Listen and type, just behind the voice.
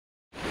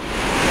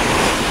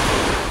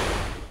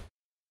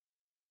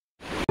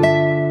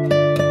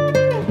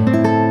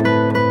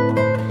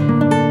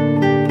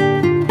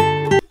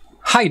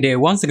Hi there,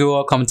 once again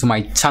welcome to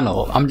my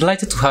channel. I'm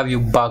delighted to have you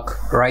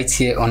back right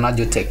here on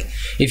AdjoTech.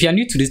 If you are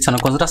new to this channel,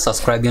 consider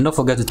subscribing and don't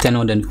forget to turn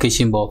on the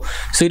notification bell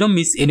so you don't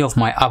miss any of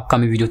my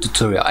upcoming video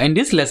tutorial. In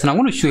this lesson, I'm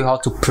going to show you how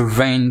to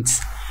prevent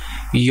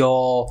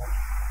your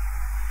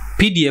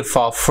PDF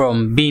file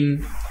from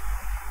being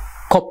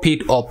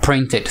copied or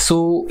printed.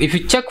 So if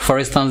you check, for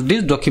instance,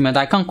 this document,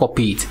 I can't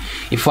copy it.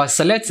 If I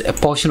select a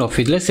portion of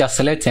it, let's say I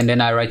select and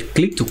then I right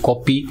click to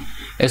copy,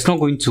 it's not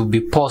going to be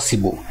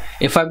possible.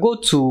 If I go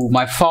to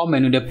my file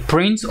menu, the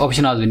print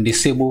option has been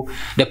disabled.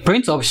 The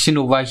print option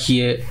over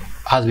here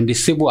has been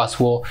disabled as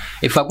well.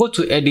 If I go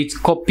to edit,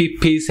 copy,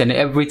 paste, and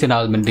everything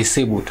has been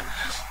disabled.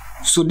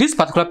 So this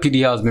particular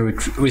PDF has been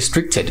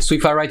restricted. So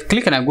if I right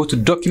click and I go to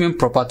document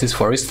properties,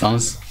 for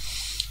instance,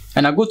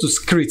 and I go to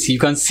security, you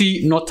can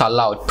see not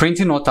allowed,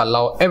 printing not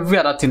allowed, every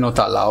other thing not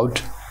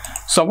allowed.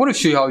 So I'm going to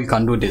show you how you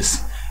can do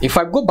this. If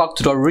I go back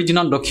to the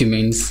original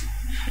documents,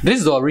 this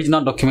is the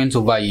original document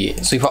over here.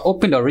 So if I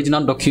open the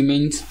original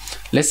document,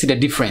 let's see the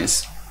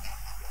difference.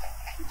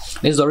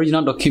 This is the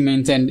original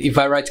document, and if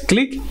I right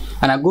click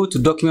and I go to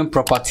document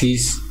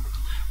properties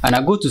and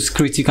I go to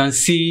security, you can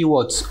see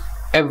what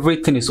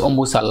everything is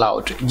almost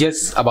allowed,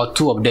 just about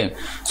two of them.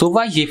 So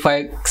over here, if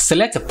I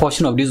select a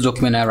portion of this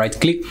document and I right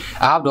click,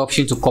 I have the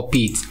option to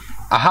copy it.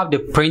 I have the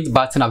print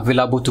button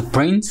available to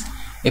print.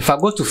 If I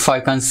go to file,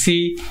 you can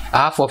see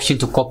I have option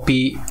to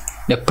copy.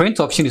 The print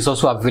option is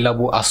also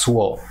available as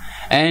well.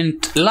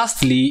 And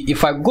lastly,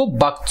 if I go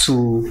back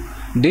to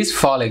this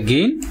file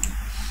again,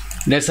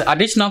 there's an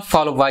additional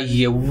file over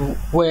here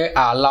where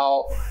I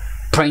allow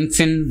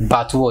printing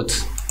but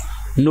what,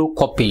 no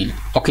copying.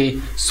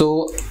 Okay,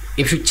 so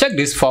if you check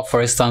this file,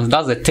 for instance,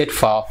 that's the third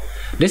file.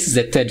 This is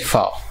the third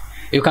file.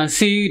 You can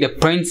see the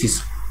print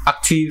is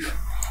active.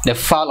 The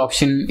file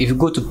option, if you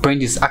go to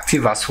print, is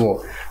active as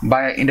well.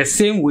 But in the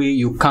same way,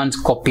 you can't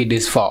copy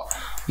this file.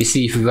 You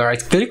see, if you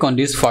right click on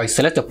this file,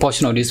 select a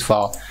portion of this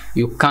file,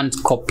 you can't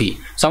copy.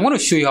 So I'm going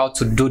to show you how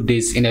to do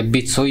this in a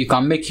bit so you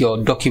can make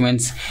your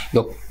documents,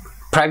 your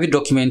private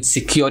documents,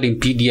 secured in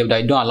PDF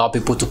that you don't allow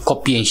people to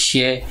copy and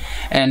share,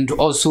 and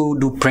also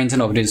do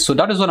printing of this. So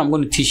that is what I'm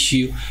going to teach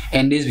you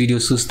in this video,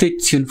 so stay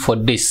tuned for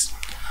this.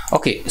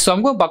 Okay, so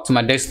I'm going back to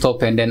my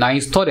desktop and then I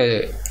installed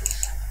a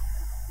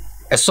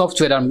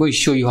software that I'm going to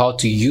show you how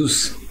to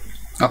use.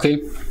 Okay,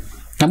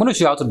 I'm going to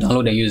show you how to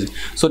download and use it.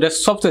 So the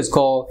software is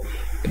called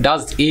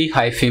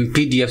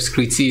PDF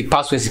security,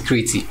 password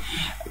security.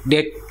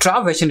 The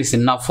trial version is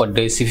enough for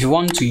this. If you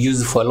want to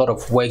use it for a lot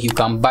of work, you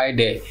can buy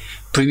the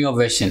premium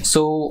version.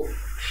 So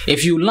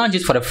if you launch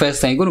it for the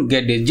first time, you're going to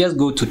get this. Just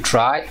go to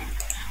try.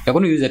 You're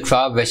going to use the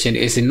trial version.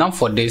 It's enough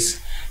for this,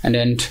 and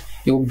then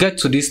you'll get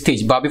to this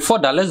stage. But before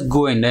that, let's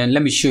go and then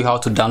let me show you how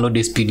to download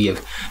this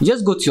PDF.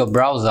 Just go to your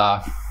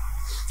browser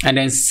and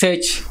then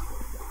search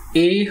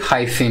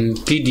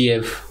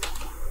a-pdf.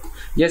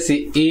 Just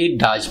say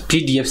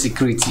a-pdf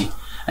security.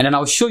 And then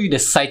I'll show you the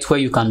site where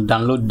you can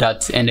download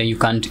that, and then you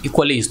can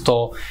equally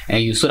install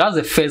and use. So that's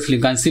the first link.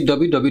 You can see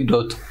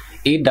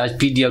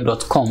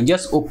www.a-pdf.com.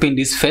 Just open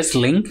this first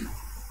link.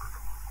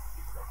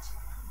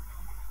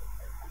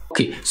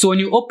 Okay, so when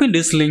you open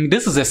this link,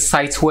 this is a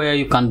site where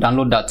you can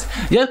download that.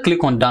 Just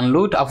click on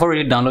download. I've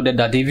already downloaded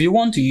that. If you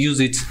want to use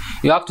it,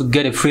 you have to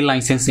get a free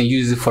license and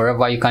use it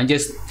forever. You can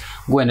just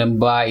go and then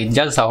buy it,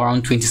 just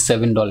around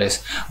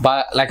 $27.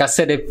 But like I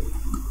said, the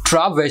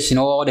trial version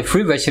or the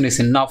free version is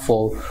enough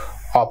for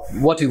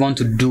what we want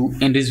to do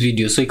in this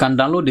video. So you can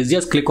download this.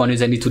 Just click on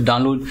this and need to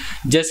download,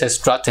 just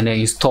extract and then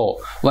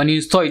install. When you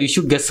install it, you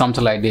should get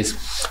something like this.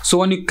 So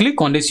when you click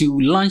on this, you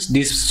launch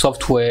this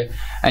software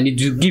and it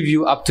will give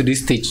you up to this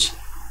stage.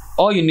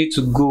 All you need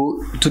to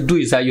do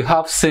is that you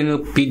have single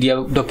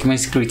PDF document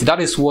security. That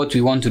is what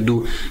we want to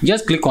do.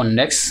 Just click on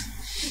next,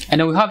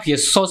 and then we have here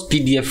source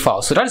PDF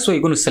file. So that is where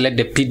you're going to select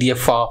the PDF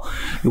file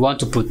you want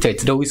to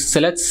protect. Then we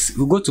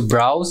go to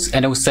browse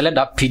and then we select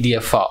that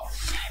PDF file.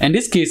 In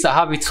this case, I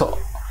have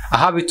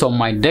it on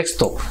my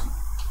desktop.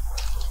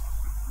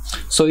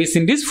 So it's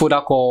in this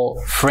folder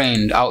called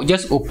friend. I'll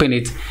just open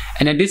it,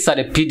 and then these are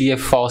the PDF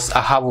files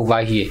I have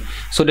over here.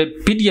 So the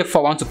PDF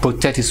file I want to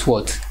protect is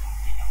what?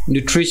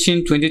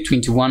 Nutrition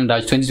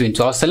 2021-2022.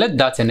 I'll select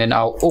that and then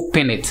I'll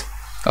open it.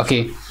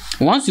 Okay.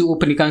 Once you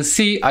open, you can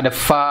see at the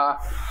far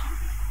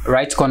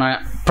right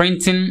corner,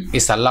 printing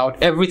is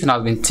allowed. Everything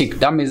has been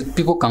ticked. That means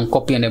people can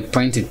copy and then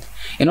print it.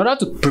 In order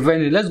to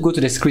prevent it, let's go to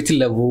the security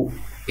level.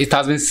 It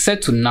has been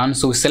set to none,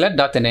 so we select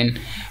that and then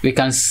we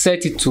can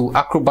set it to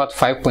Acrobat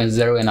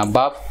 5.0 and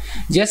above.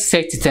 Just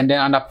set it, and then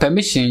under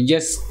permission,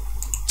 just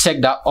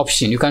check that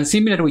option. You can see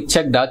immediately we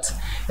check that,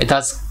 it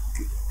has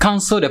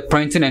cancelled the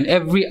printing and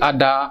every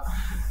other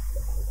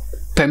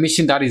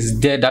permission that is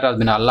there that has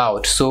been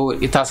allowed. So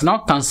it has now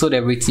cancelled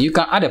everything. You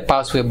can add a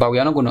password, but we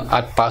are not going to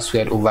add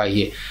password over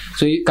here.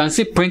 So you can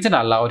see printing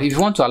allowed. If you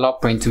want to allow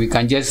printing, we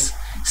can just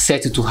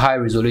set it to high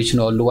resolution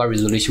or lower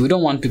resolution. We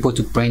don't want people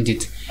to print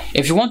it.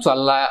 If you want to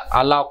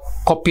allow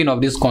copying of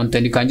this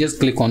content, you can just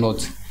click on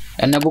it,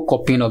 enable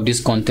copying of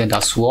this content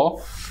as well.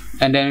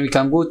 and then we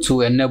can go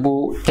to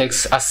enable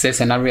text access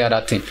and every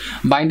other thing.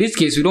 But in this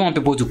case, we don't want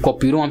people to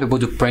copy, we don't want people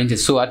to print it,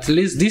 so at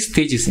least this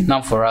stage is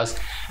enough for us,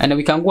 and then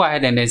we can go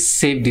ahead and then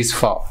save this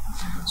file.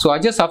 So I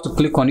just have to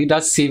click on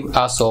either save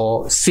as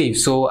or save.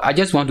 So I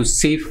just want to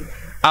save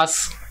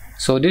as.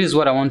 So this is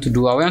what I want to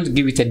do. I want to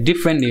give it a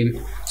different name,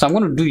 so I'm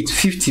going to do it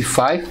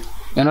 55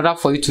 in order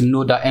for you to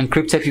know that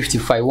encrypted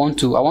 55. I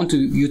want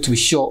you to be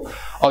sure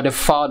of the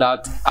file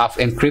that I've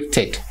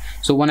encrypted.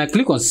 So when I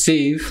click on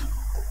save,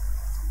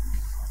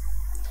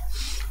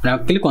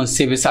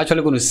 it's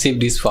actually going to save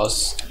these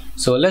files.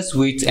 So let's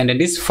wait, and then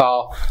this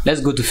file,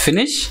 let's go to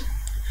finish,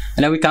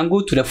 and then we can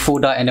go to the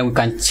folder, and then we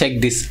can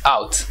check this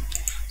out.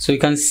 So you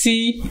can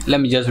see,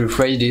 let me just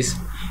refresh this.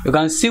 You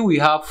can see we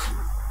have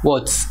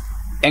what,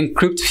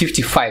 encrypt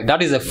 55.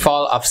 That is a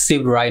file I've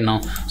saved right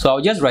now. So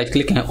I'll just right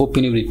click and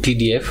open it with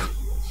PDF.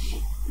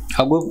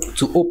 I'll go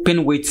to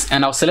open with,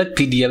 and I'll select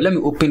PDF. Let me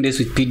open this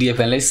with PDF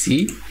and let's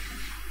see.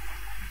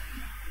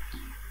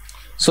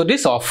 So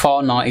this is our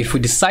file now. If we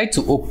decide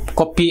to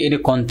copy any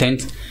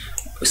content,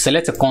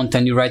 select a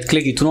content, you right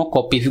click, it will not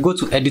copy. If you go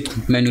to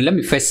edit menu, let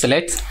me first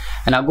select,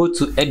 and I go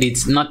to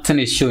edit, nothing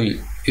is showing.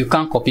 You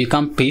can't copy, you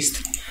can't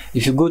paste.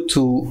 If you go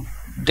to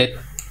the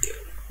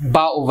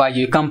bar over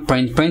here, you can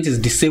print is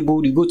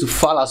disabled. You go to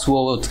file as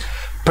well,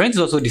 print is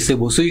also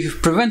disabled. So if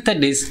you've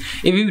prevented this,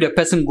 even if the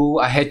person go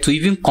ahead to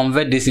even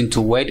convert this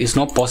into Word, it's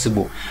not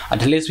possible.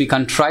 At least we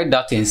can try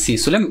that and see.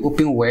 So let me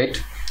open Word,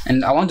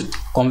 and I want to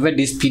convert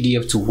this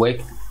PDF to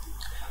Word,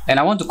 and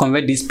I want to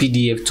convert this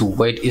PDF to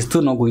Word. It's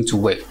still not going to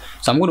work.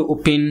 So I'm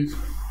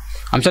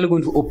actually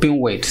going to open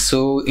Word.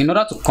 So in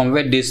order to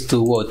convert this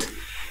to what,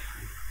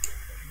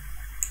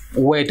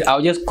 Word,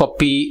 I'll just drag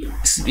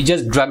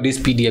this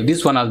PDF.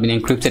 This one has been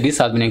encrypted, this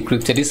has been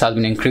encrypted, this has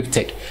been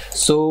encrypted.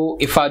 So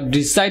if I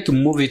decide to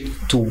move it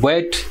to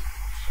Word,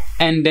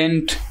 and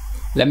then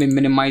let me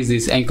minimize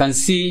this, and you can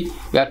see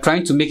we are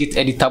trying to make it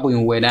editable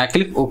in Word, and I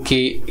click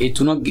OK, it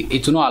will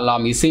not allow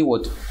me. It's saying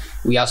what,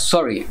 we are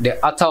sorry, the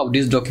author of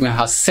this document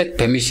has set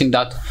permission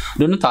that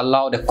do not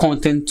allow the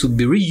content to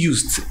be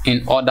reused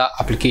in other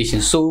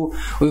applications. So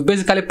we've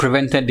basically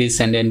prevented this,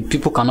 and then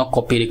people cannot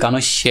copy, they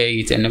cannot share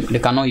it, and they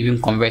cannot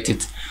even convert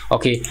it.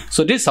 Okay,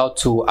 so this is how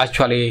to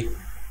actually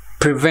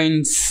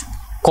prevent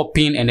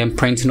copying and then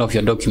printing of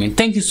your document.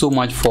 Thank you so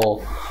much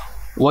for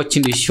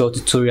watching this short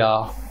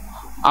tutorial.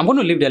 I'm going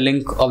to leave the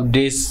link of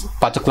this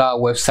particular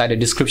website in the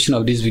description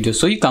of this video,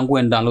 so you can go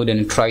and download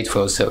and try it for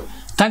yourself.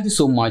 Thank you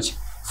so much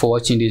for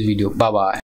watching this video. Bye bye.